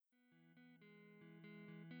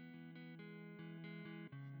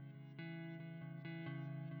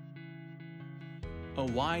A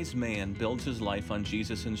wise man builds his life on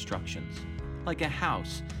Jesus' instructions, like a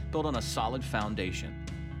house built on a solid foundation.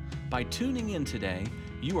 By tuning in today,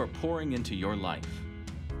 you are pouring into your life.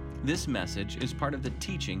 This message is part of the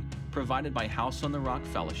teaching provided by House on the Rock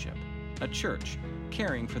Fellowship, a church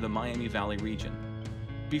caring for the Miami Valley region.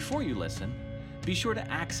 Before you listen, be sure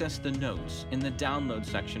to access the notes in the download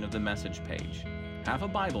section of the message page. Have a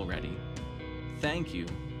Bible ready. Thank you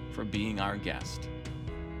for being our guest.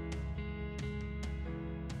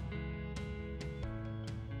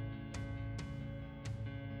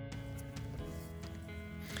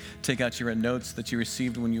 Take out your notes that you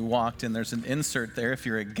received when you walked in. There's an insert there if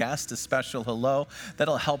you're a guest, a special hello.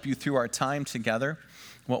 That'll help you through our time together,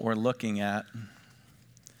 what we're looking at.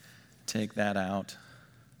 Take that out.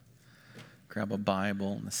 Grab a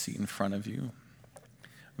Bible and the seat in front of you.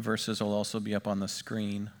 Verses will also be up on the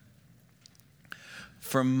screen.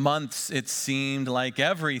 For months, it seemed like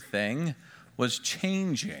everything was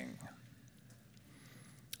changing.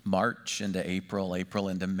 March into April, April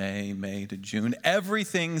into May, May to June.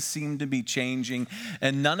 Everything seemed to be changing,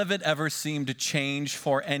 and none of it ever seemed to change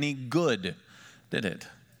for any good, did it?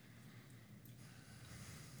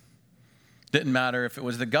 Didn't matter if it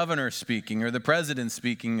was the governor speaking or the president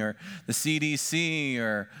speaking or the CDC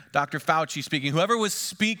or Dr. Fauci speaking. Whoever was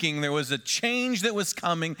speaking, there was a change that was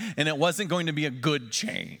coming, and it wasn't going to be a good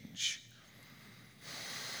change.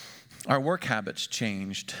 Our work habits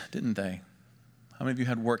changed, didn't they? How many of you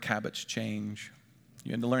had work habits change?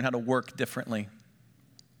 You had to learn how to work differently.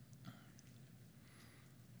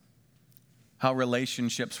 How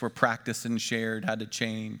relationships were practiced and shared had to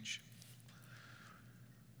change.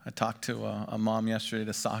 I talked to a mom yesterday at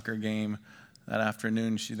a soccer game. That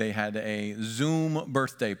afternoon, they had a Zoom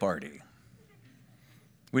birthday party.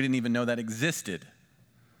 We didn't even know that existed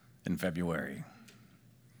in February.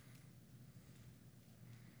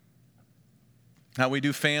 How we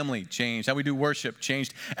do family changed. How we do worship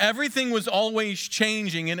changed. Everything was always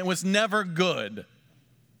changing, and it was never good.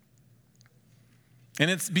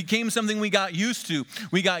 And it became something we got used to.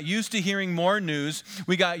 We got used to hearing more news.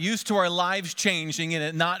 We got used to our lives changing and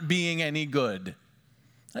it not being any good.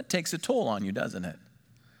 That takes a toll on you, doesn't it?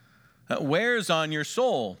 That wears on your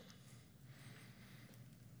soul.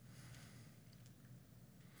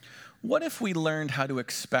 What if we learned how to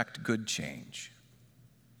expect good change?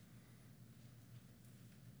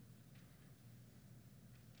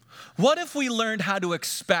 What if we learned how to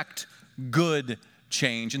expect good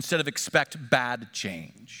change instead of expect bad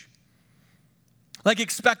change? Like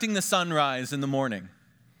expecting the sunrise in the morning,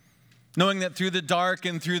 knowing that through the dark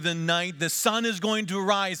and through the night, the sun is going to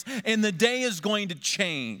rise and the day is going to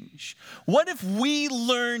change. What if we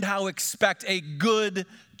learned how to expect a good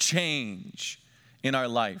change in our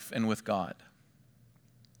life and with God?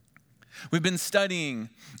 We've been studying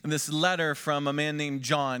this letter from a man named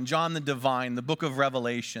John the Divine, the book of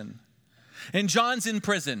Revelation. And John's in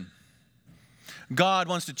prison. God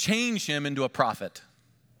wants to change him into a prophet.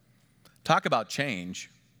 Talk about change.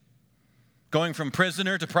 Going from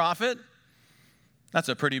prisoner to prophet, that's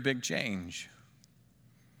a pretty big change.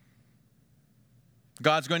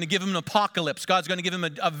 God's going to give him an apocalypse. God's going to give him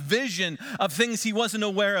a vision of things he wasn't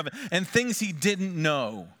aware of and things he didn't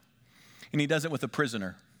know. And he does it with a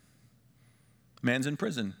prisoner. Man's in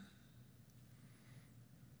prison.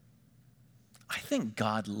 I think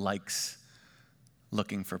God likes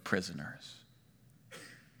looking for prisoners.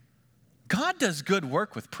 God does good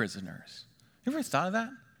work with prisoners. You ever thought of that?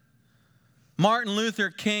 Martin Luther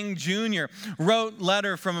King Jr. wrote a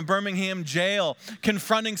letter from a Birmingham jail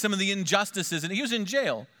confronting some of the injustices, and he was in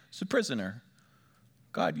jail as a prisoner.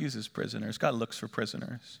 God uses prisoners. God looks for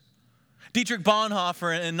prisoners. Dietrich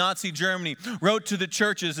Bonhoeffer in Nazi Germany wrote to the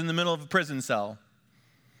churches in the middle of a prison cell.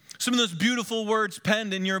 Some of those beautiful words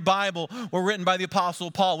penned in your Bible were written by the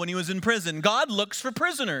Apostle Paul when he was in prison. God looks for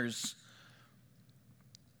prisoners.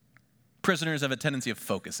 Prisoners have a tendency of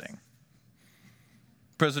focusing.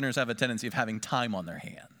 Prisoners have a tendency of having time on their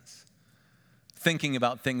hands, thinking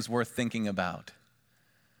about things worth thinking about.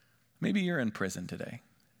 Maybe you're in prison today.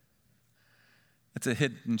 It's a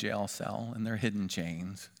hidden jail cell, and they're hidden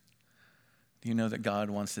chains. Do you know that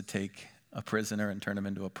God wants to take a prisoner and turn him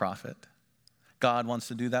into a prophet? God wants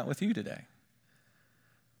to do that with you today.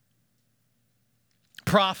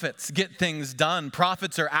 Prophets get things done.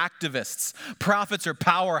 Prophets are activists. Prophets are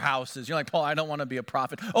powerhouses. You're like, Paul, I don't want to be a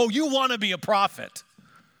prophet. Oh, you want to be a prophet.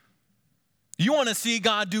 You want to see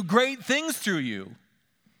God do great things through you.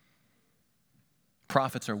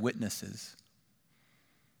 Prophets are witnesses.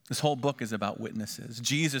 This whole book is about witnesses.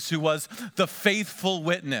 Jesus, who was the faithful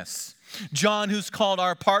witness. John, who's called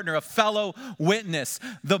our partner, a fellow witness.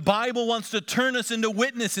 The Bible wants to turn us into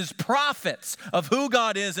witnesses, prophets of who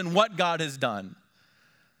God is and what God has done,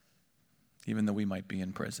 even though we might be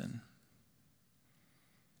in prison.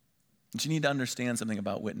 But you need to understand something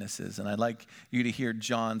about witnesses, and I'd like you to hear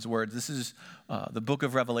John's words. This is the book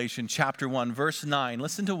of Revelation, chapter 1, verse 9.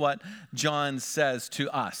 Listen to what John says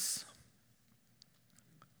to us.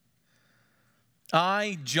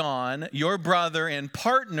 I, John, your brother and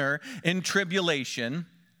partner in tribulation,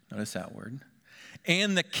 notice that word,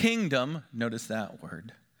 and the kingdom, notice that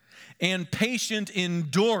word, and patient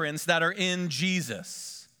endurance that are in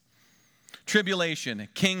Jesus. Tribulation,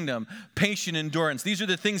 kingdom, patient endurance. These are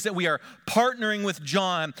the things that we are partnering with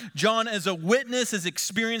John. John, as a witness, is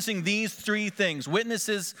experiencing these three things.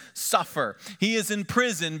 Witnesses suffer. He is in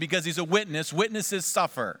prison because he's a witness. Witnesses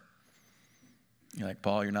suffer. You're like,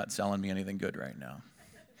 Paul, you're not selling me anything good right now.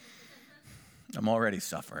 I'm already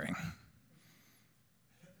suffering.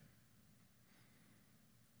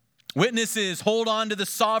 Witnesses hold on to the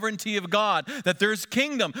sovereignty of God, that there's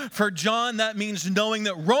kingdom. For John, that means knowing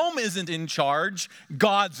that Rome isn't in charge,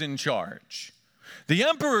 God's in charge. The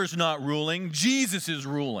emperor's not ruling, Jesus is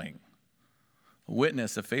ruling. A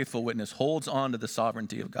witness, a faithful witness, holds on to the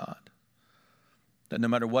sovereignty of God. That no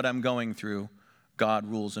matter what I'm going through, God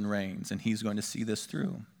rules and reigns, and he's going to see this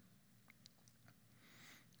through.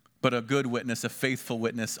 But a good witness, a faithful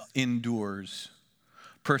witness, endures,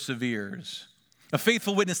 perseveres. A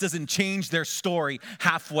faithful witness doesn't change their story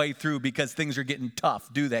halfway through because things are getting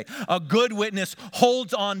tough, do they? A good witness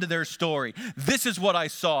holds on to their story. This is what I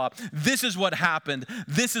saw. This is what happened.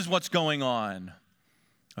 This is what's going on.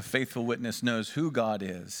 A faithful witness knows who God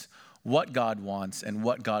is, what God wants, and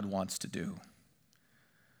what God wants to do.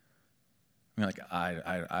 You're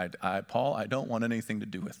like, Paul, I don't want anything to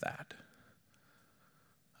do with that.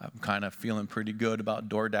 I'm kind of feeling pretty good about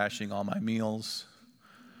DoorDashing all my meals.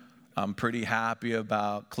 I'm pretty happy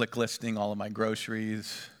about click listing all of my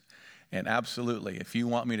groceries. And absolutely, if you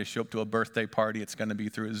want me to show up to a birthday party, it's going to be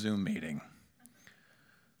through a Zoom meeting.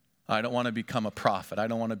 I don't want to become a prophet. I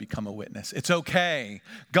don't want to become a witness. It's okay.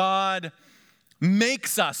 God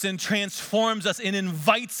makes us and transforms us and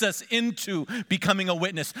invites us into becoming a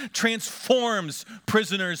witness, transforms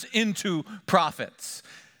prisoners into prophets.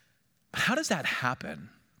 But how does that happen?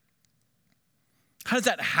 How does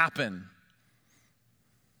that happen?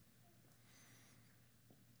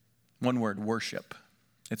 One word, worship.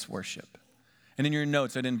 It's worship. And in your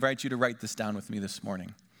notes, I'd invite you to write this down with me this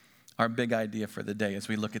morning. Our big idea for the day as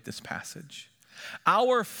we look at this passage.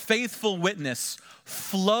 Our faithful witness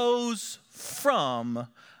flows from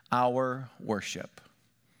our worship.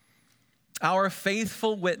 Our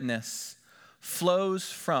faithful witness flows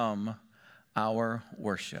from our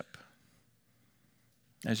worship.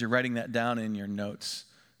 As you're writing that down in your notes,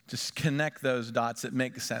 just connect those dots that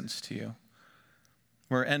make sense to you.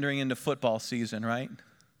 We're entering into football season, right?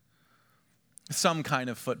 Some kind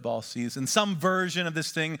of football season, some version of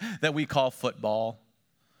this thing that we call football.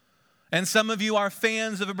 And some of you are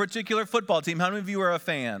fans of a particular football team. How many of you are a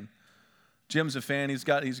fan? Jim's a fan. He's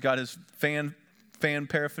got his fan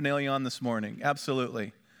paraphernalia on this morning.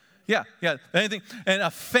 Absolutely. Yeah. Anything. And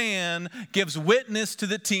a fan gives witness to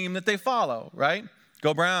the team that they follow, right?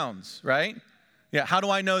 Go Browns, right? Yeah. How do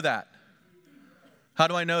I know that? How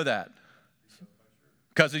do I know that?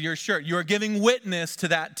 Because of your shirt. You are giving witness to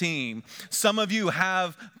that team. Some of you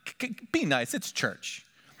have, be nice, it's church.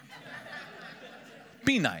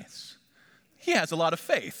 Be nice. He has a lot of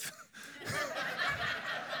faith.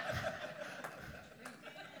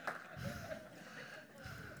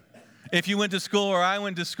 If you went to school or I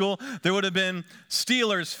went to school, there would have been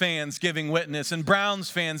Steelers fans giving witness and Browns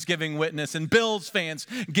fans giving witness and Bills fans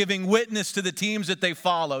giving witness to the teams that they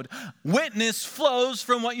followed. Witness flows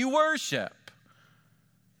from what you worship,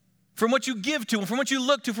 from what you give to, from what you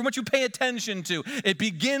look to, from what you pay attention to. It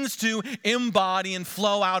begins to embody and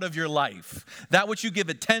flow out of your life. That which you give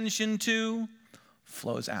attention to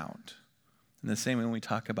flows out. And the same when we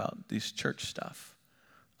talk about this church stuff.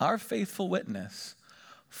 Our faithful witness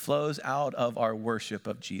flows out of our worship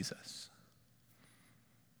of Jesus.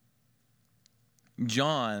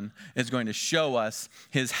 John is going to show us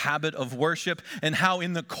his habit of worship and how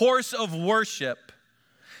in the course of worship,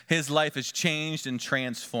 his life is changed and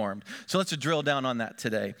transformed. So let's drill down on that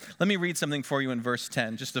today. Let me read something for you in verse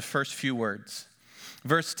 10, just the first few words.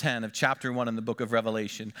 Verse 10 of chapter 1 in the book of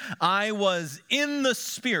Revelation. I was in the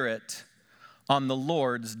Spirit on the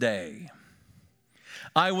Lord's day.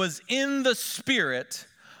 I was in the Spirit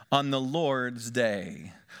on the Lord's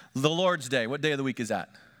day. The Lord's day, what day of the week is that?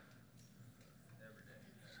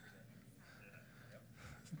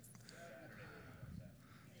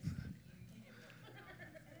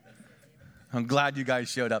 I'm glad you guys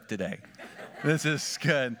showed up today. This is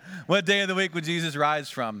good. What day of the week would Jesus rise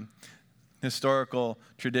from? Historical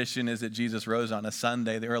tradition is that Jesus rose on a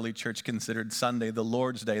Sunday. The early church considered Sunday the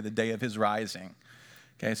Lord's Day, the day of his rising.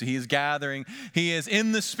 Okay, so he is gathering. He is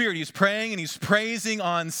in the Spirit. He's praying and he's praising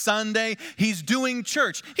on Sunday. He's doing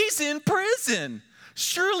church. He's in prison.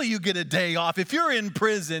 Surely you get a day off. If you're in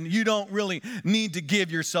prison, you don't really need to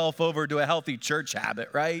give yourself over to a healthy church habit,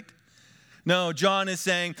 right? No, John is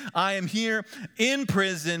saying, I am here in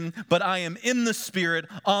prison, but I am in the Spirit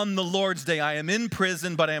on the Lord's Day. I am in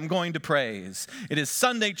prison, but I am going to praise. It is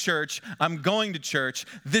Sunday church. I'm going to church.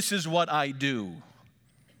 This is what I do.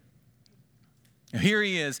 Here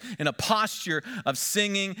he is in a posture of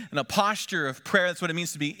singing, in a posture of prayer. That's what it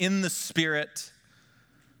means to be in the Spirit.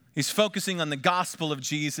 He's focusing on the gospel of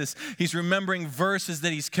Jesus. He's remembering verses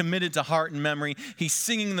that he's committed to heart and memory. He's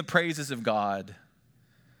singing the praises of God.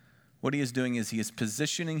 What he is doing is he is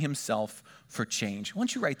positioning himself for change. Why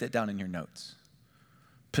don't you write that down in your notes?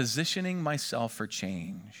 Positioning myself for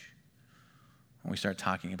change. When we start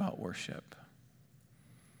talking about worship.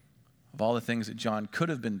 Of all the things that John could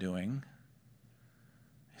have been doing,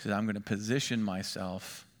 he said, I'm going to position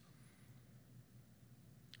myself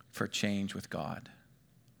for change with God.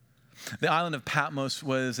 The island of Patmos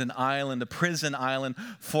was an island, a prison island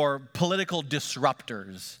for political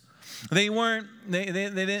disruptors. They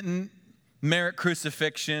didn't merit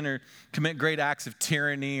crucifixion or commit great acts of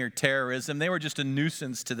tyranny or terrorism. They were just a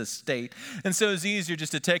nuisance to the state. And so it was easier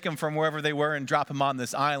just to take them from wherever they were and drop them on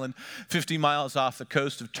this island 50 miles off the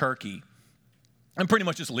coast of Turkey and pretty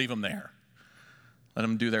much just leave them there. Let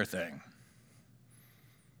them do their thing.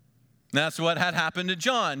 That's what had happened to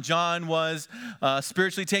John. John was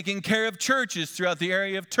spiritually taking care of churches throughout the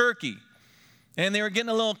area of Turkey. And they were getting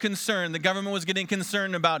a little concerned. The government was getting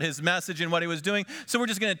concerned about his message and what he was doing. So we're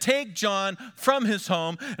just going to take John from his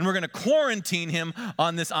home and we're going to quarantine him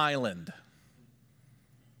on this island.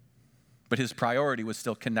 But his priority was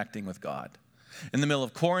still connecting with God. In the middle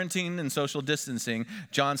of quarantine and social distancing,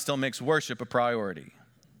 John still makes worship a priority.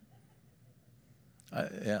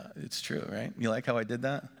 Yeah, it's true, right? You like how I did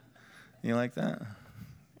that? You like that?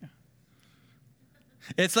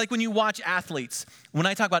 It's like when you watch athletes. When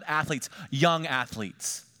I talk about athletes, young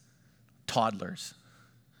athletes, toddlers,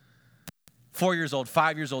 4 years old,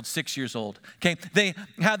 5 years old, 6 years old. Okay, they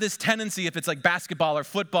have this tendency, if it's like basketball or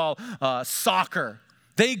football, soccer,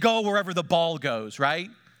 they go wherever the ball goes, right?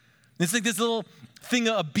 It's like this little thing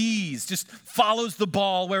of bees, just follows the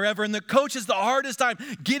ball wherever, and the coach has the hardest time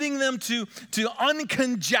getting them to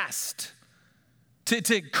uncongest,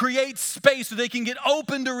 to create space so they can get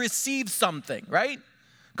open to receive something, right?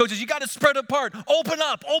 Coaches, you got to spread apart. Open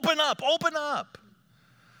up, open up, open up.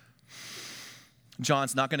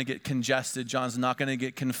 John's not going to get congested. John's not going to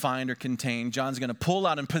get confined or contained. John's going to pull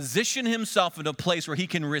out and position himself in a place where he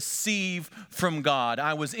can receive from God.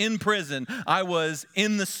 I was in prison. I was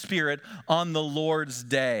in the Spirit on the Lord's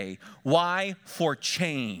day. Why? For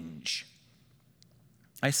change.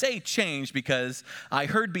 I say change because I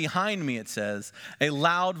heard behind me, it says, a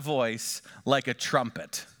loud voice like a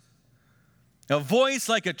trumpet. A voice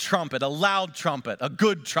like a trumpet, a loud trumpet, a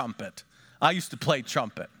good trumpet. I used to play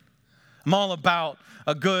trumpet. I'm all about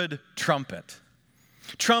a good trumpet.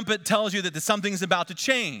 Trumpet tells you that something's about to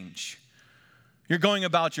change. You're going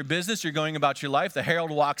about your business, you're going about your life. The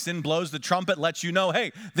herald walks in, blows the trumpet, lets you know,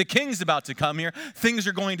 hey, the king's about to come here. Things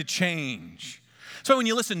are going to change. So when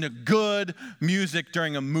you listen to good music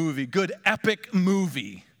during a movie, good epic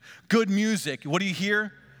movie, good music, what do you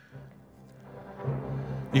hear?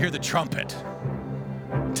 You hear the trumpet.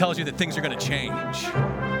 It tells you that things are going to change.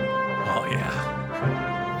 Oh,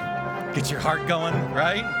 yeah. Get your heart going,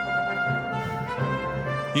 right?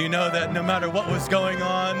 You know that no matter what was going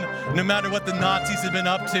on, no matter what the Nazis had been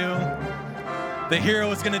up to, the hero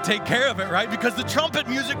was going to take care of it, right? Because the trumpet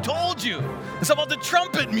music told you. It's about the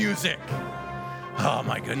trumpet music. Oh,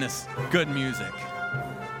 my goodness. Good music.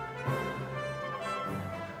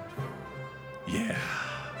 Yeah.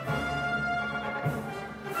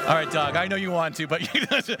 All right, Doug, I know you want to, but you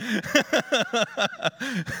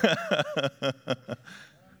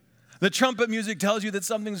The trumpet music tells you that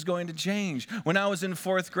something's going to change. When I was in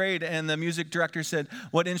 4th grade and the music director said,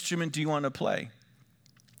 what instrument do you want to play?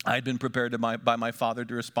 I had been prepared by my father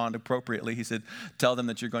to respond appropriately. He said, tell them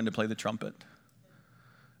that you're going to play the trumpet.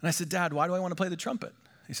 And I said, Dad, why do I want to play the trumpet?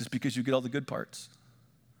 He says, because you get all the good parts.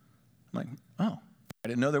 I'm like, oh, I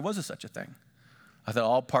didn't know there was such a thing. I thought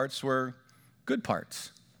all parts were good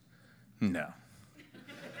parts. No.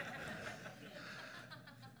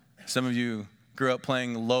 Some of you grew up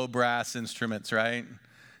playing low brass instruments, right?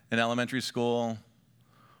 In elementary school.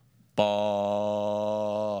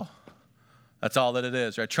 Ba, That's all that it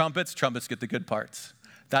is, right? Trumpets get the good parts.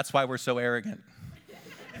 That's why we're so arrogant.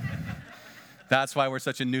 That's why we're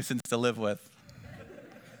such a nuisance to live with.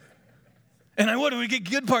 And we get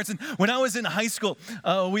good parts. And when I was in high school,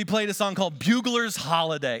 we played a song called Bugler's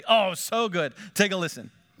Holiday. Oh, so good. Take a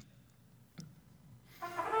listen.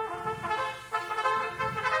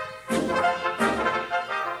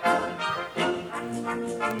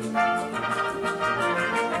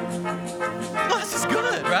 Oh, this is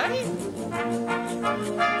good, right?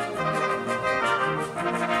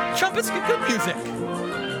 Trumpets get good music.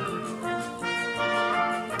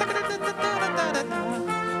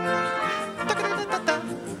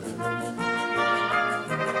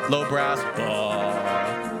 Low brass.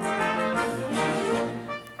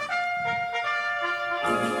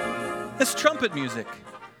 It's trumpet music.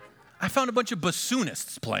 I found a bunch of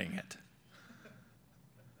bassoonists playing it.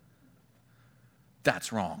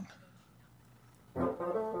 That's wrong.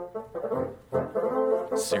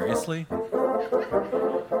 Seriously?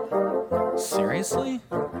 Seriously?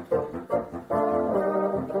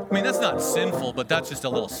 I mean, that's not sinful, but that's just a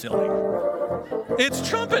little silly. It's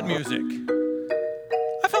trumpet music.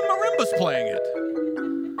 I found marimbas playing it.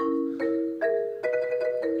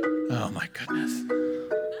 Oh my goodness.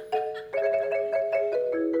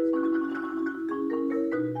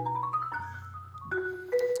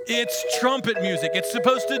 It's trumpet music. It's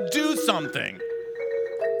supposed to do something.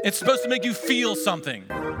 It's supposed to make you feel something.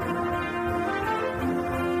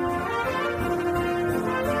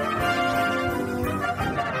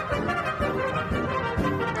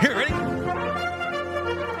 Here, ready?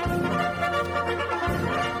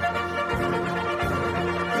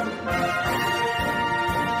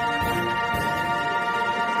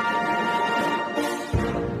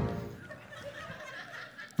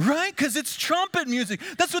 Right? Because it's trumpet music.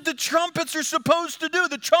 That's what the trumpets are supposed to do.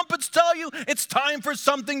 The trumpets tell you it's time for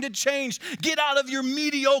something to change. Get out of your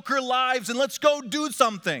mediocre lives and let's go do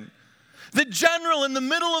something. The general in the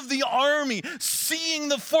middle of the army, seeing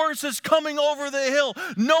the forces coming over the hill,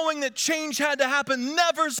 knowing that change had to happen,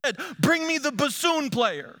 never said, "Bring me the bassoon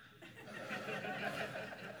player."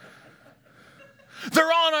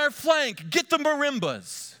 They're on our flank. Get the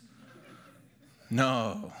marimbas.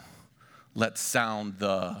 No. Let's sound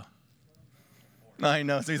the... I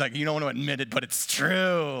know. So he's like, you don't want to admit it, but it's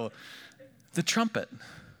true. The trumpet.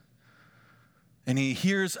 And he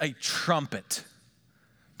hears a trumpet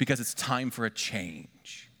because it's time for a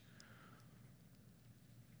change.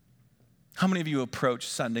 How many of you approach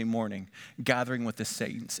Sunday morning, gathering with the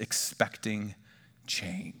saints, expecting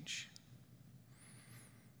change?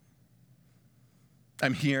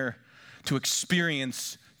 I'm here to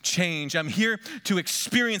experience change. I'm here to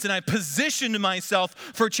experience, and I positioned myself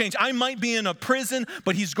for change. I might be in a prison,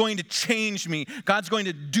 but he's going to change me. God's going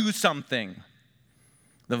to do something.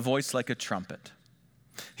 The voice like a trumpet.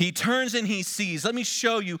 He turns and he sees. Let me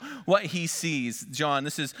show you what he sees. John,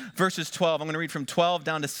 this is verses 12. I'm going to read from 12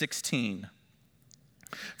 down to 16.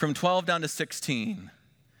 From 12 down to 16.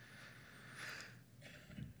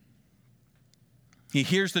 He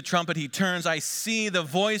hears the trumpet, he turns, I see the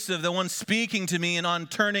voice of the one speaking to me, and on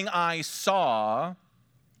turning I saw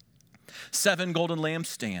 7 golden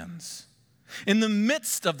lampstands. In the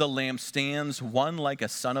midst of the lampstands, one like a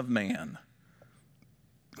son of man,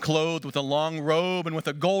 clothed with a long robe and with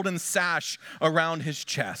a golden sash around his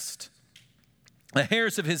chest. The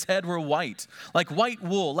hairs of his head were white, like white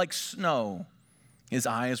wool, like snow. His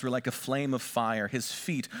eyes were like a flame of fire. His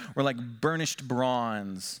feet were like burnished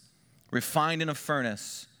bronze, refined in a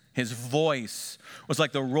furnace. His voice was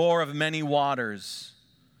like the roar of many waters.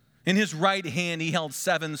 In his right hand he held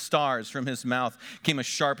 7 stars. From his mouth came a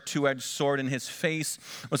sharp 2-edged sword, and his face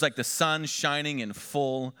was like the sun shining in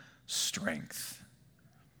full strength.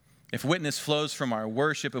 If witness flows from our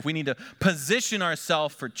worship, if we need to position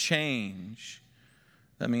ourselves for change,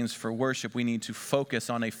 that means for worship we need to focus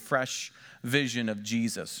on a fresh vision of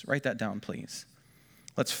Jesus. Write that down, please.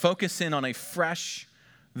 Let's focus in on a fresh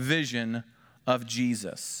vision of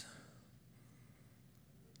Jesus.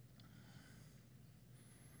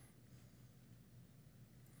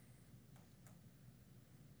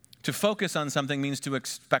 To focus on something means to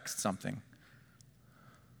expect something.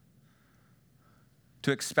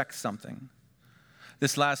 To expect something.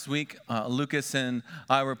 This last week, Lucas and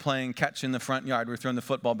I were playing catch in the front yard. We were throwing the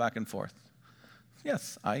football back and forth.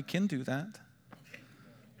 Yes, I can do that.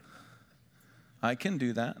 I can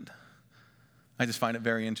do that. I just find it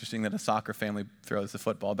very interesting that a soccer family throws the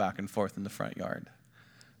football back and forth in the front yard.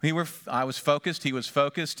 I was focused, he was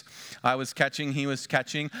focused. I was catching, he was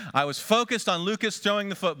catching. I was focused on Lucas throwing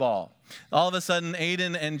the football. All of a sudden,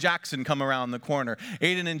 Aiden and Jackson come around the corner.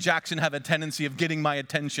 Aiden and Jackson have a tendency of getting my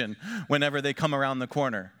attention whenever they come around the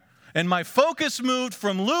corner. And my focus moved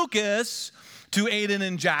from Lucas to Aiden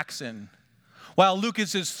and Jackson, while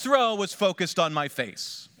Lucas's throw was focused on my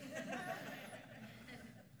face.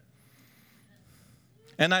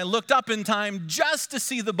 And I looked up in time just to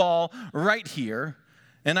see the ball right here,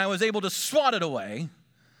 and I was able to swat it away.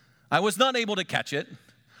 I was not able to catch it.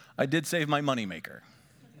 I did save my moneymaker.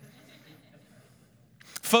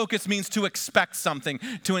 Focus means to expect something,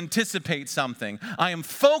 to anticipate something. I am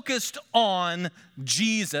focused on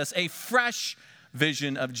Jesus, a fresh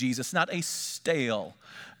vision of Jesus, not a stale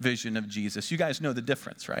vision of Jesus. You guys know the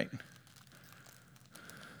difference, right?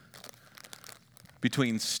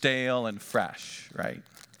 Between stale and fresh, right?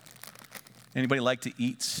 Anybody like to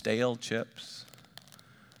eat stale chips?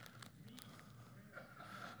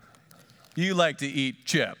 You like to eat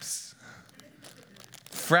chips.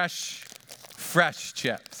 Fresh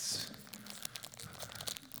chips.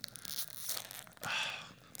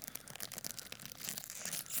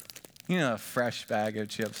 You know, a fresh bag of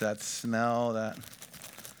chips, that smell,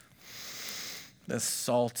 the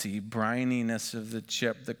salty brininess of the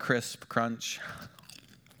chip, the crisp crunch.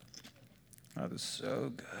 That is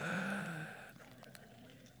so good.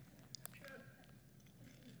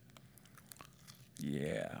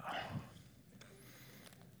 Yeah.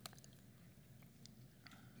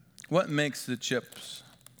 What makes the chips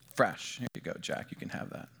fresh? Here you go, Jack. You can have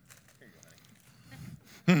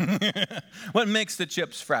that. What makes the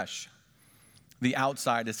chips fresh? The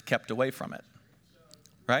outside is kept away from it,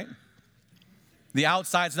 right? The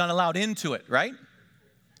outside's not allowed into it, right?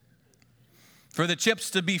 For the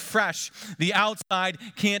chips to be fresh, the outside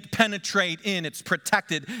can't penetrate in. It's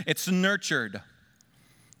protected. It's nurtured.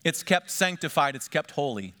 It's kept sanctified. It's kept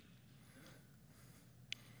holy.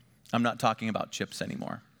 I'm not talking about chips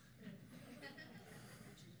anymore.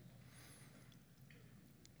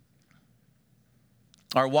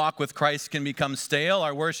 Our walk with Christ can become stale.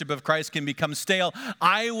 Our worship of Christ can become stale.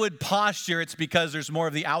 I would posture it's because there's more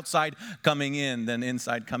of the outside coming in than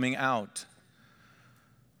inside coming out.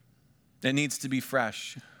 It needs to be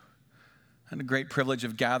fresh. I had a great privilege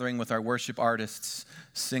of gathering with our worship artists,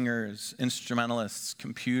 singers, instrumentalists,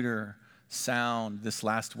 computer, sound this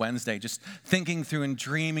last Wednesday, just thinking through and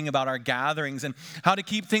dreaming about our gatherings and how to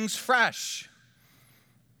keep things fresh.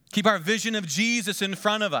 Keep our vision of Jesus in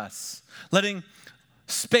front of us, letting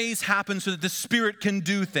space happen so that the Spirit can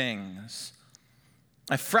do things.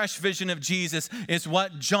 A fresh vision of Jesus is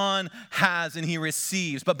what John has and he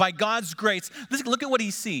receives. But by God's grace, look at what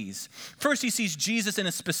he sees. First, he sees Jesus in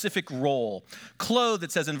a specific role, clothed,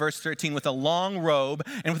 it says in verse 13, with a long robe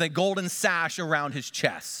and with a golden sash around his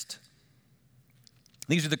chest.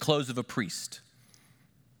 These are the clothes of a priest.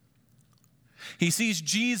 He sees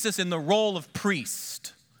Jesus in the role of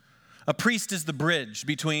priest. A priest is the bridge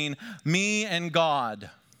between me and God.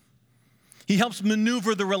 He helps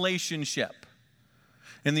maneuver the relationship.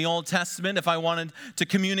 In the Old Testament, if I wanted to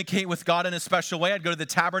communicate with God in a special way, I'd go to the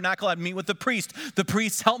tabernacle, I'd meet with the priest. The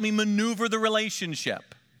priests help me maneuver the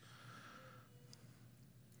relationship.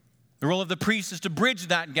 The role of the priest is to bridge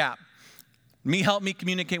that gap. Help me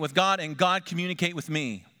communicate with God, and God communicate with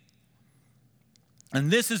me.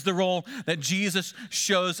 And this is the role that Jesus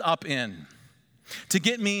shows up in. To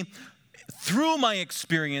get me through my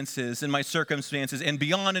experiences and my circumstances and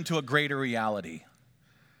beyond into a greater reality.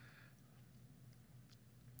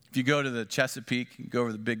 If you go to the Chesapeake, you go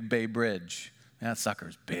over the Big Bay Bridge. That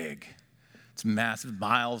sucker's big. It's massive,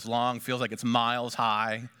 miles long, feels like it's miles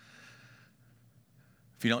high.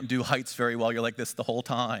 If you don't do heights very well, you're like this the whole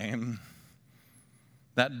time.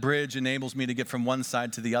 That bridge enables me to get from one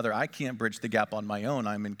side to the other. I can't bridge the gap on my own.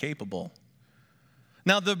 I'm incapable.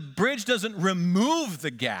 Now, the bridge doesn't remove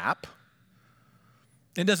the gap.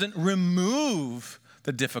 It doesn't remove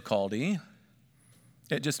the difficulty.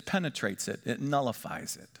 It just penetrates it. It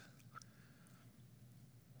nullifies it.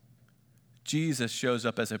 Jesus shows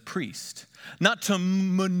up as a priest, not to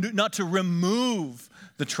remove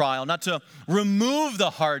the trial, not to remove the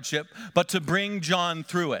hardship, but to bring John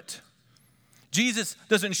through it. Jesus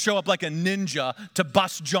doesn't show up like a ninja to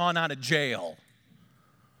bust John out of jail.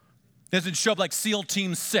 He doesn't show up like SEAL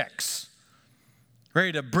Team 6,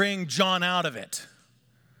 ready to bring John out of it.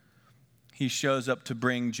 He shows up to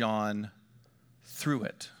bring John through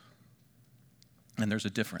it. And there's a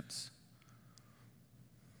difference.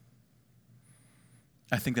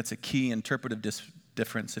 I think that's a key interpretive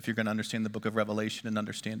difference if you're going to understand the book of Revelation and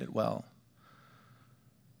understand it well.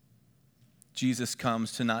 Jesus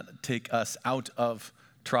comes to not take us out of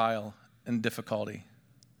trial and difficulty,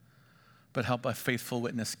 but help a faithful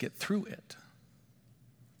witness get through it.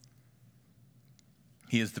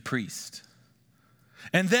 He is the priest.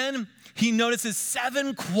 And then he notices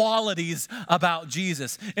 7 qualities about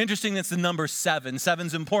Jesus. Interesting, that's the number 7.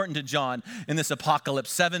 7's important to John in this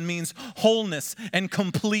apocalypse. 7 means wholeness and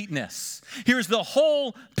completeness. Here's the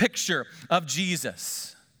whole picture of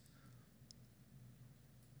Jesus.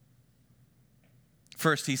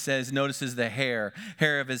 First, he says, notices the hair.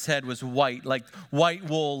 Hair of his head was white, like white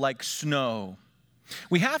wool, like snow.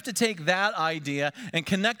 We have to take that idea and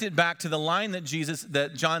connect it back to the line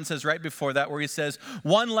that John says right before that, where he says,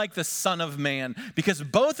 one like the Son of Man, because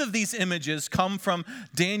both of these images come from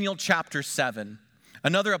Daniel chapter 7,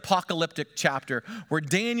 another apocalyptic chapter, where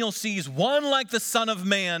Daniel sees one like the Son of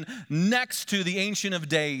Man next to the Ancient of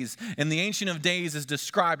Days, and the Ancient of Days is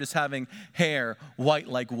described as having hair white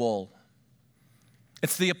like wool.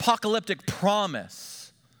 It's the apocalyptic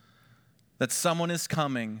promise that someone is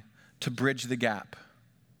coming to bridge the gap.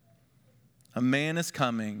 A man is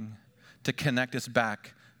coming to connect us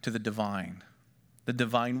back to the divine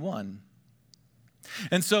one.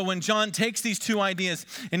 And so when John takes these two ideas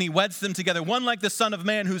and he weds them together, one like the Son of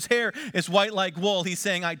Man whose hair is white like wool, he's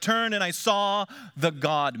saying, I turned and I saw the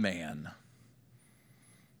God-man.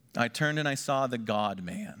 I turned and I saw the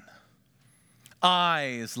God-man.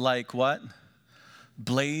 Eyes like what?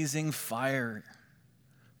 Blazing fire,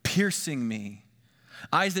 piercing me.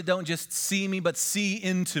 Eyes that don't just see me, but see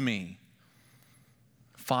into me.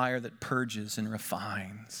 Fire that purges and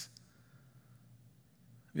refines.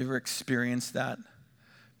 Have you ever experienced that?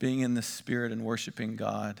 Being in the Spirit and worshiping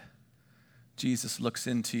God. Jesus looks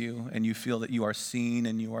into you and you feel that you are seen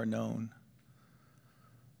and you are known.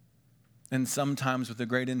 And sometimes with a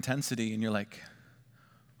great intensity, and you're like,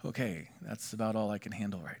 okay, that's about all I can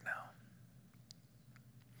handle right now.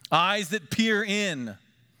 Eyes that peer in.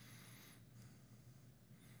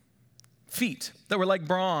 Feet that were like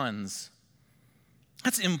bronze.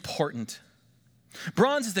 That's important.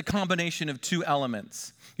 Bronze is the combination of 2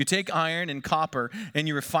 elements. You take iron and copper and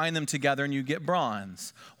you refine them together and you get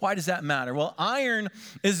bronze. Why does that matter? Well, iron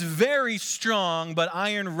is very strong, but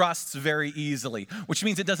iron rusts very easily, which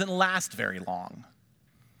means it doesn't last very long.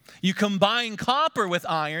 You combine copper with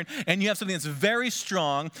iron and you have something that's very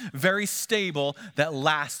strong, very stable, that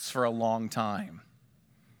lasts for a long time.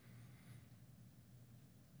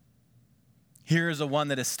 Here is a one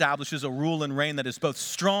that establishes a rule and reign that is both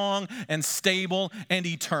strong and stable and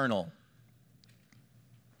eternal.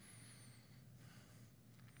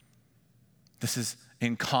 This is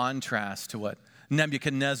in contrast to what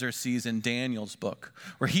Nebuchadnezzar sees in Daniel's book,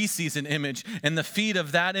 where he sees an image, and the feet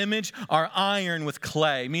of that image are iron with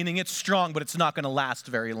clay, meaning it's strong, but it's not going to last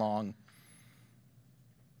very long.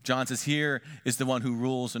 John says, here is the one who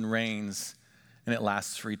rules and reigns, and it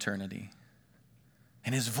lasts for eternity.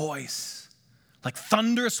 And his voice, like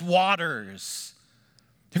thunderous waters.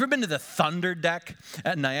 Have you ever been to the Thunder Deck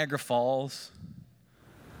at Niagara Falls?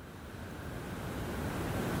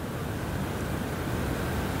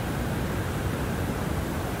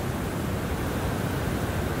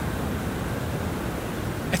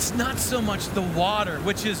 It's not so much the water,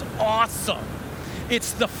 which is awesome.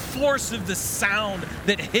 It's the force of the sound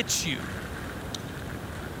that hits you.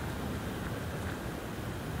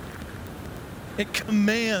 It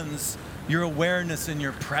commands your awareness and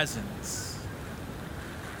your presence.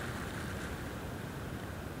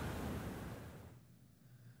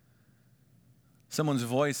 Someone's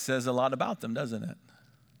voice says a lot about them, doesn't it?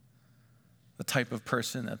 The type of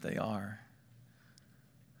person that they are.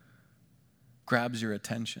 Grabs your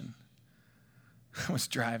attention. I was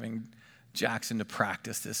driving Jackson to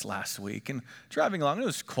practice this last week, and driving along, it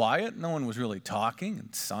was quiet. No one was really talking.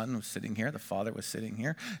 And son was sitting here. The father was sitting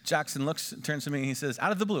here. Jackson turns to me, and he says,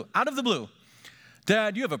 out of the blue,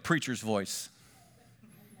 Dad, you have a preacher's voice.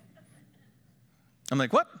 I'm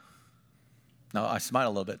like, what? No, I smile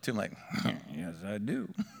a little bit too. I'm like, yes, I do.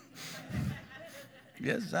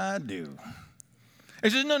 Yes, I do. He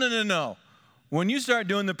says, no. When you start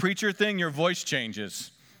doing the preacher thing, your voice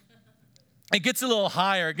changes. It gets a little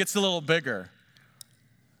higher, it gets a little bigger.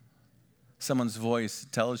 Someone's voice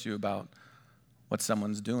tells you about what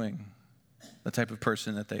someone's doing, the type of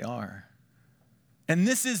person that they are. And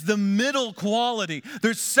this is the middle quality.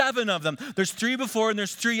 There's 7 of them. There's 3 before and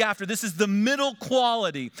there's 3 after. This is the middle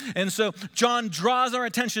quality. And so John draws our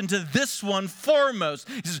attention to this one foremost.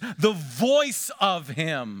 He says, the voice of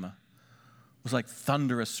him was like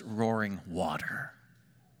thunderous roaring water.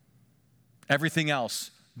 Everything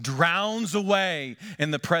else drowns away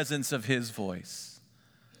in the presence of his voice.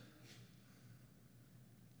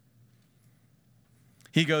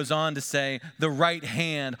 He goes on to say, the right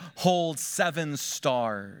hand holds 7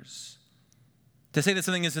 stars. To say that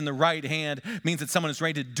something is in the right hand means that someone is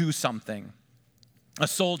ready to do something. A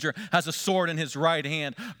soldier has a sword in his right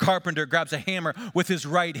hand. Carpenter grabs a hammer with his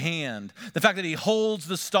right hand. The fact that he holds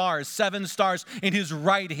the stars, 7 stars, in his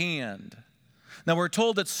right hand. Now we're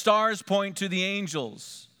told that stars point to the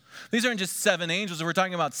angels. These aren't just 7 angels. If we're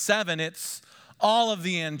talking about 7, it's all of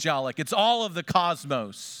the angelic. It's all of the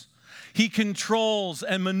cosmos. He controls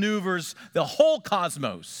and maneuvers the whole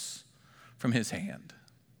cosmos from his hand.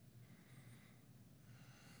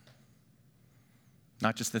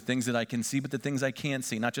 Not just the things that I can see, but the things I can't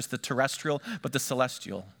see. Not just the terrestrial, but the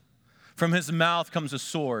celestial. From his mouth comes a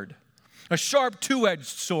sword, a sharp 2-edged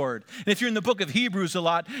sword. And if you're in the book of Hebrews a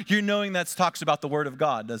lot, you're knowing that talks about the word of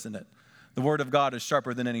God, doesn't it? The word of God is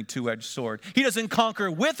sharper than any 2-edged sword. He doesn't conquer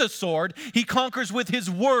with a sword. He conquers with his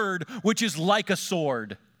word, which is like a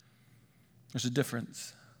sword. There's a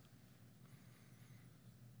difference.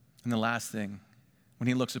 And the last thing, when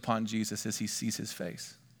he looks upon Jesus, is he sees his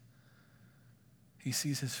face. He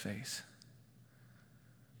sees his face.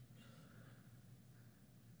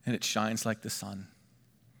 And it shines like the sun.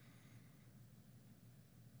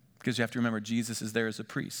 Because you have to remember, Jesus is there as a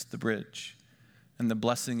priest, the bridge. And the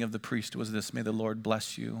blessing of the priest was this: may the Lord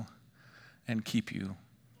bless you and keep you.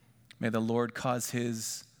 May the Lord cause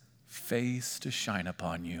his face to shine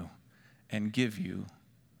upon you and give you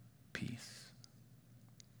peace.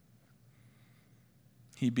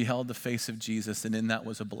 He beheld the face of Jesus, and in that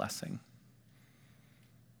was a blessing.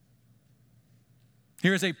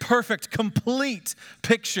 Here's a perfect, complete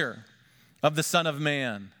picture of the Son of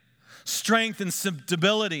Man. Strength and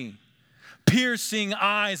stability, piercing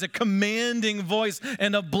eyes, a commanding voice,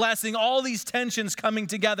 and a blessing. All these tensions coming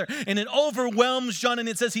together, and it overwhelms John, and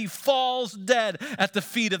it says he falls dead at the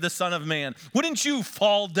feet of the Son of Man. Wouldn't you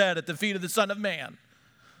fall dead at the feet of the Son of Man?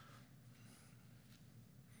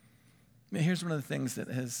 Here's one of the things that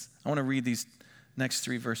I want to read these next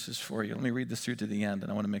 3 verses for you. Let me read this through to the end,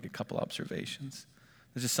 and I want to make a couple observations.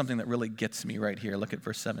 There's just something that really gets me right here. Look at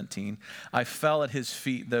verse 17. I fell at his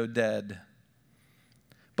feet, though dead,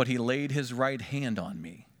 but he laid his right hand on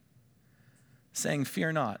me, saying,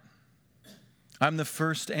 fear not. I'm the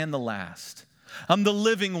first and the last. I'm the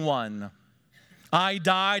living one. I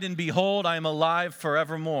died, and behold, I am alive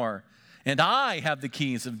forevermore, and I have the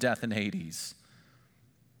keys of death and Hades.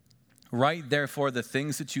 Write therefore the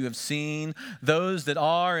things that you have seen, those that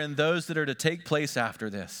are and those that are to take place after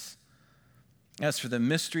this. As for the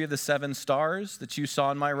mystery of the 7 stars that you saw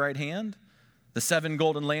in my right hand, the 7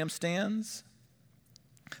 golden lampstands,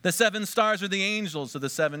 the 7 stars are the angels of the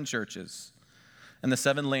 7 churches, and the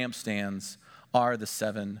 7 lampstands are the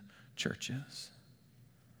 7 churches.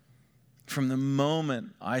 From the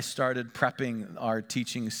moment I started prepping our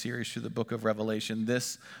teaching series through the book of Revelation,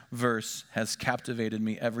 this verse has captivated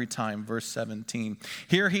me every time. Verse 17.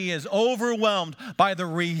 Here he is overwhelmed by the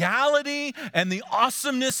reality and the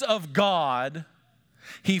awesomeness of God.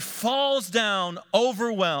 He falls down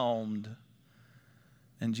overwhelmed.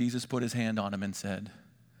 And Jesus put his hand on him and said,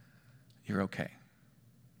 you're okay.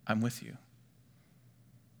 I'm with you.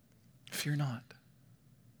 Fear not.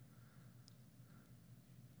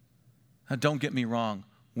 Now, don't get me wrong.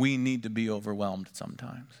 We need to be overwhelmed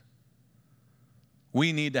sometimes.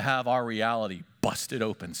 We need to have our reality busted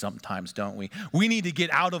open sometimes, don't we? We need to get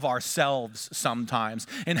out of ourselves sometimes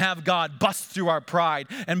and have God bust through our pride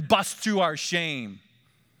and bust through our shame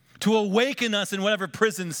to awaken us in whatever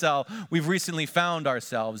prison cell we've recently found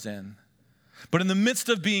ourselves in. But in the midst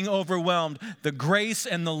of being overwhelmed, the grace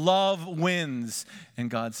and the love wins. And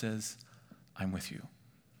God says, I'm with you.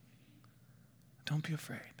 Don't be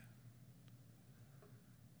afraid.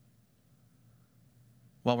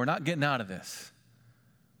 While we're not getting out of this,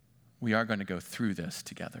 we are going to go through this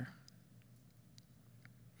together.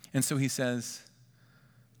 And so he says,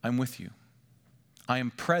 I'm with you. I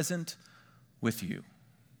am present with you.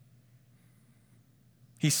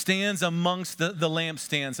 He stands amongst the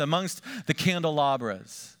lampstands, amongst the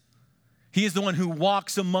candelabras. He is the one who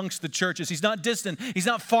walks amongst the churches. He's not distant. He's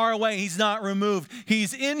not far away. He's not removed.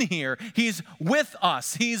 He's in here. He's with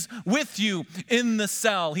us. He's with you in the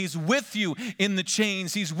cell. He's with you in the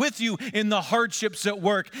chains. He's with you in the hardships at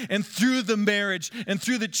work and through the marriage and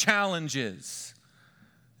through the challenges.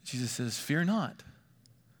 Jesus says, fear not.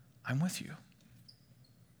 I'm with you.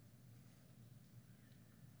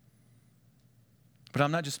 But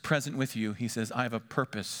I'm not just present with you. He says, I have a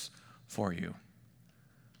purpose for you.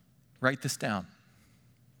 Write this down.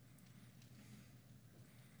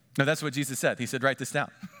 No, that's what Jesus said. He said, write this down.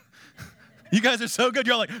 You guys are so good.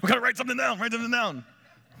 You're all like, we got to write something down, write something down.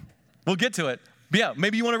 We'll get to it. But yeah,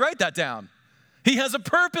 maybe you want to write that down. He has a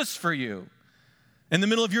purpose for you. In the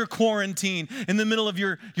middle of your quarantine, in the middle of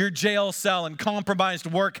your jail cell and compromised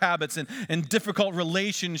work habits and difficult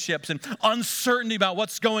relationships and uncertainty about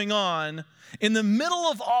what's going on, in the middle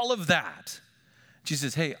of all of that,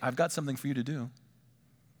 Jesus says, hey, I've got something for you to do.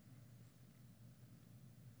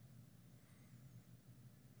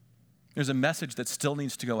 There's a message that still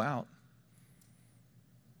needs to go out.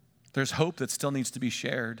 There's hope that still needs to be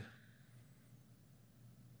shared.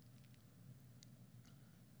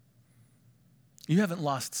 You haven't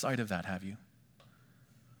lost sight of that, have you?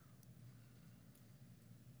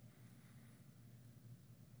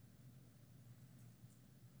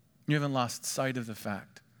 You haven't lost sight of the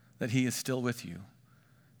fact that he is still with you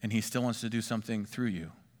and he still wants to do something through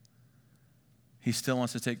you. He still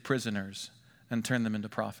wants to take prisoners and turn them into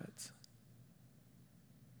prophets.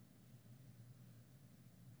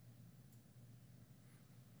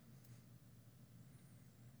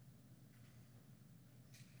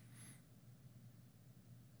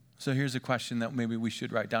 So here's a question that maybe we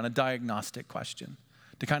should write down, a diagnostic question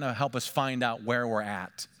to kind of help us find out where we're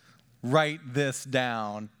at. Write this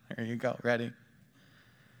down. There you go. Ready?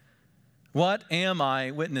 What am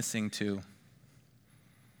I witnessing to?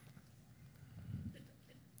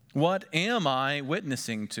 What am I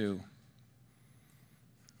witnessing to?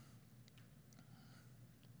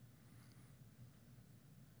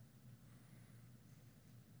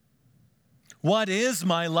 What is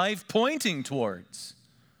my life pointing towards?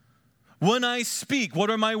 When I speak,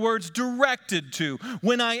 what are my words directed to?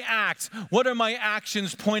 When I act, what are my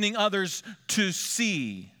actions pointing others to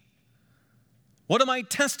see? What am I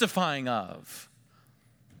testifying of?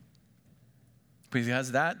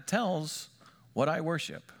 Because that tells what I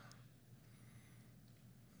worship.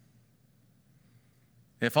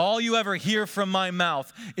 If all you ever hear from my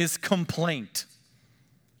mouth is complaint,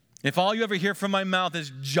 if all you ever hear from my mouth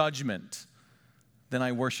is judgment, then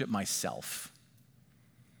I worship myself.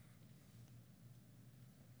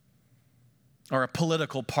 Or a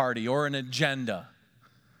political party, or an agenda.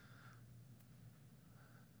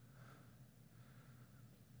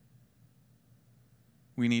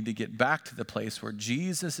 We need to get back to the place where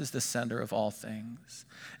Jesus is the center of all things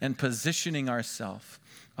and positioning ourselves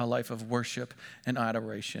a life of worship and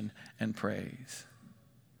adoration and praise.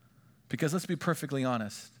 Because let's be perfectly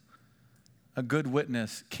honest, a good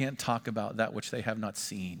witness can't talk about that which they have not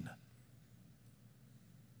seen.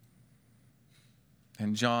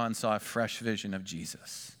 And John saw a fresh vision of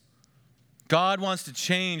Jesus. God wants to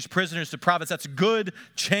change prisoners to prophets. That's good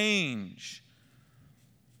change.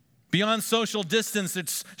 Beyond social distance,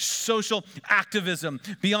 it's social activism.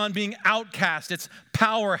 Beyond being outcast, it's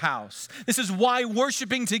powerhouse. This is why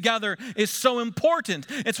worshiping together is so important.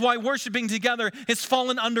 It's why worshiping together has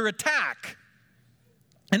fallen under attack.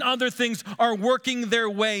 And other things are working their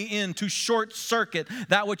way in to short circuit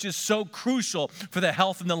that which is so crucial for the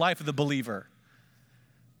health and the life of the believer.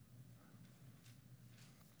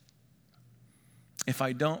 If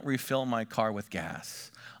I don't refill my car with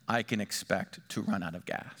gas, I can expect to run out of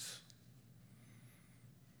gas.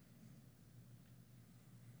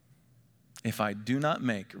 If I do not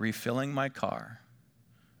make refilling my car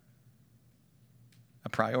a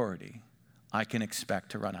priority, I can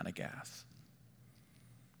expect to run out of gas.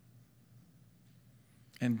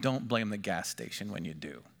 And don't blame the gas station when you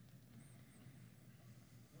do.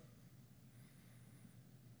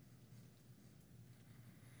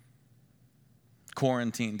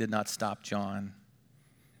 Quarantine did not stop John.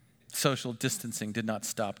 Social distancing did not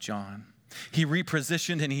stop John. He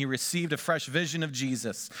repositioned and he received a fresh vision of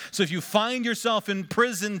Jesus. So if you find yourself in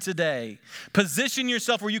prison today, position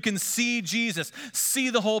yourself where you can see Jesus,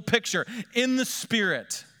 see the whole picture in the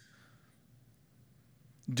Spirit,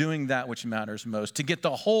 doing that which matters most, to get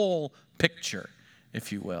the whole picture,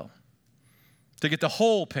 if you will. To get the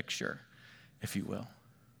whole picture, if you will.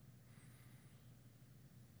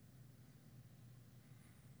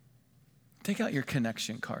 Take out your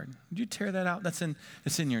connection card. Would you tear that out?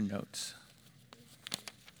 It's in your notes.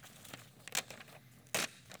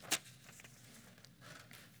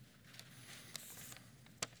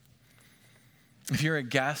 If you're a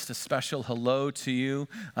guest, a special hello to you.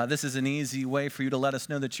 This is an easy way for you to let us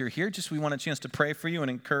know that you're here. We want a chance to pray for you and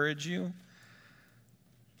encourage you.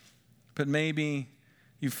 But maybe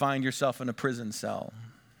you find yourself in a prison cell.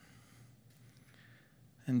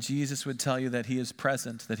 And Jesus would tell you that he is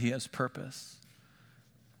present, that he has purpose.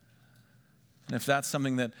 And if that's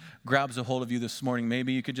something that grabs a hold of you this morning,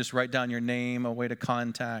 maybe you could just write down your name, a way to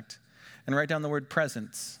contact, and write down the word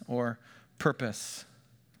presence or purpose.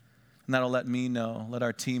 And that'll let me know, let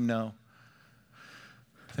our team know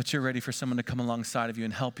that you're ready for someone to come alongside of you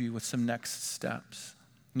and help you with some next steps.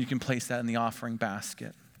 And you can place that in the offering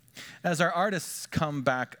basket. As our artists come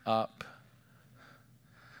back up,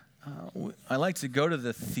 I like to go to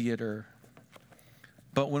the theater.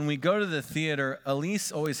 But when we go to the theater,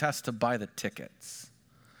 Elise always has to buy the tickets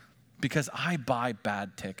because I buy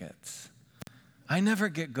bad tickets. I never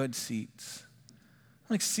get good seats.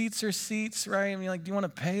 Like, seats are seats, right? I mean, like, do you want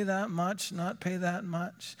to pay that much, not pay that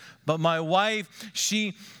much? But my wife,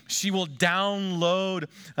 she will download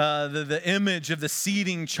the image of the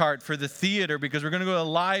seating chart for the theater because we're going to go to a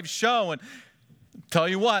live show. And tell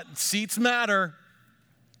you what, seats matter.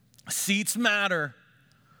 Seats matter.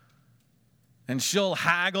 And she'll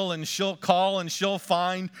haggle and she'll call and she'll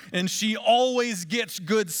find, and she always gets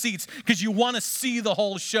good seats because you want to see the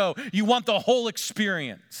whole show. You want the whole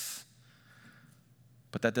experience.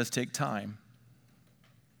 But that does take time,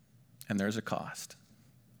 and there's a cost.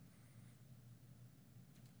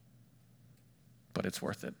 But it's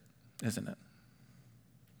worth it, isn't it?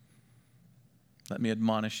 Let me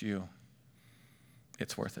admonish you,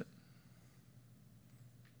 it's worth it.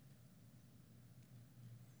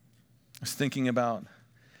 I was thinking about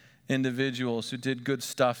individuals who did good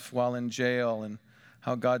stuff while in jail and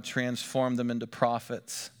how God transformed them into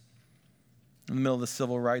prophets. In the middle of the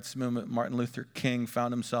civil rights movement, Martin Luther King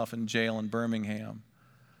found himself in jail in Birmingham.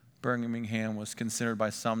 Birmingham was considered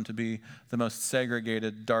by some to be the most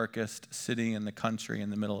segregated, darkest city in the country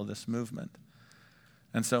in the middle of this movement.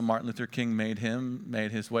 And so Martin Luther King made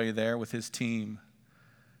his way there with his team.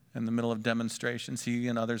 In the middle of demonstrations, he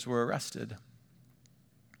and others were arrested.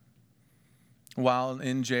 While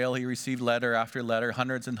in jail, he received letter after letter,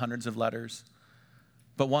 hundreds and hundreds of letters.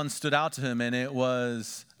 But one stood out to him, and it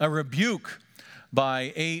was a rebuke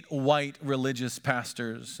by 8 white religious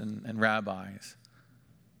pastors and rabbis.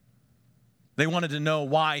 They wanted to know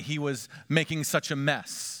why he was making such a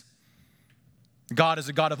mess. God is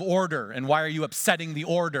a God of order, and why are you upsetting the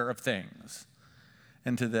order of things?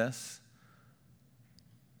 And to this,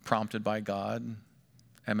 prompted by God,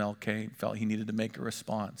 MLK felt he needed to make a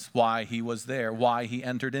response. Why he was there, why he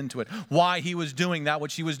entered into it, why he was doing that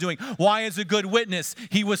which he was doing, why as a good witness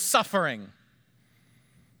he was suffering,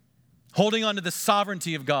 holding on to the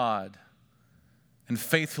sovereignty of God and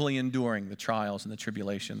faithfully enduring the trials and the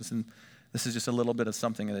tribulations. And this is just a little bit of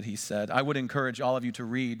something that he said. I would encourage all of you to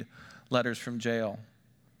read letters from jail.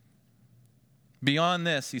 Beyond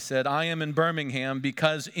this, he said, I am in Birmingham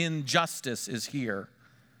because injustice is here.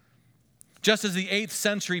 Just as the 8th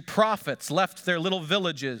century prophets left their little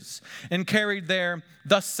villages and carried their,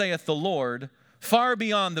 thus saith the Lord, far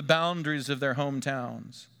beyond the boundaries of their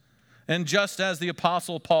hometowns. And just as the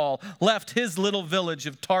Apostle Paul left his little village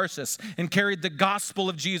of Tarsus and carried the gospel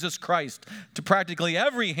of Jesus Christ to practically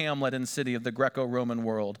every hamlet and city of the Greco-Roman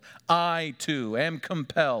world, I too am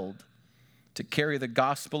compelled to carry the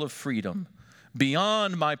gospel of freedom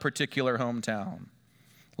beyond my particular hometown.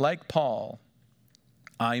 Like Paul,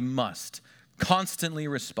 I must constantly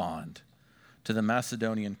respond to the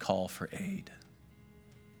Macedonian call for aid.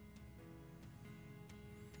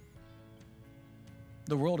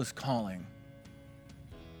 The world is calling.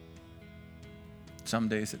 Some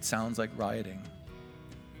days it sounds like rioting.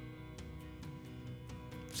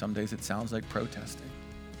 Some days it sounds like protesting.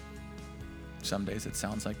 Some days it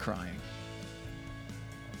sounds like crying.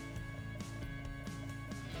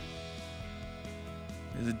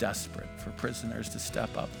 It is desperate for prisoners to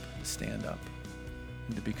step up, to stand up,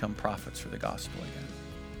 and to become prophets for the gospel again.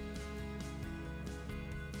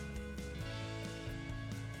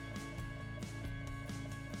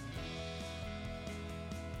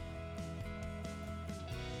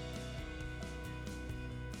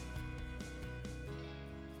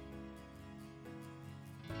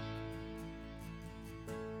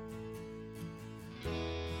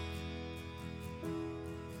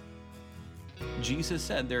 Jesus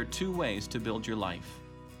said there are 2 ways to build your life.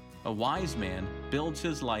 A wise man builds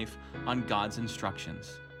his life on God's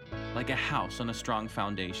instructions, like a house on a strong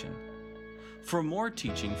foundation. For more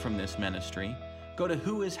teaching from this ministry, go to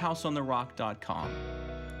whoishouseontherock.com.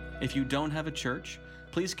 If you don't have a church,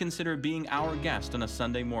 please consider being our guest on a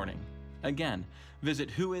Sunday morning. Again, visit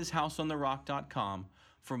whoishouseontherock.com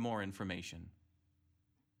for more information.